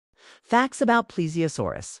Facts about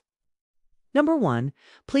Plesiosaurus. Number 1.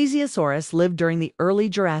 Plesiosaurus lived during the early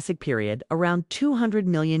Jurassic period around 200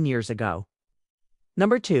 million years ago.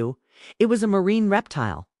 Number 2. It was a marine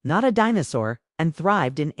reptile, not a dinosaur, and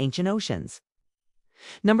thrived in ancient oceans.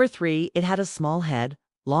 Number 3. It had a small head,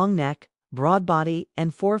 long neck, broad body,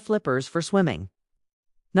 and 4 flippers for swimming.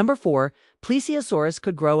 Number 4. Plesiosaurus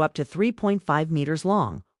could grow up to 3.5 meters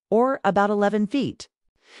long, or about 11 feet.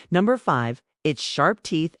 Number 5. Its sharp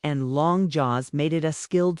teeth and long jaws made it a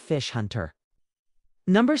skilled fish hunter.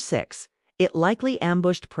 Number 6. It likely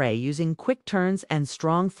ambushed prey using quick turns and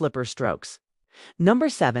strong flipper strokes. Number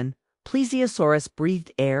 7. Plesiosaurus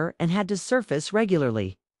breathed air and had to surface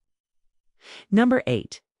regularly. Number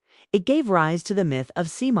 8. It gave rise to the myth of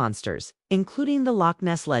sea monsters, including the Loch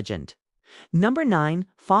Ness legend. Number 9.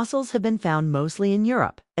 Fossils have been found mostly in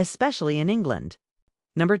Europe, especially in England.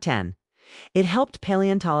 Number 10. It helped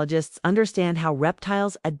paleontologists understand how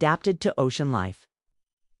reptiles adapted to ocean life.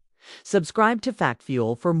 Subscribe to Fact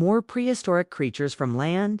Fuel for more prehistoric creatures from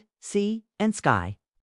land, sea, and sky.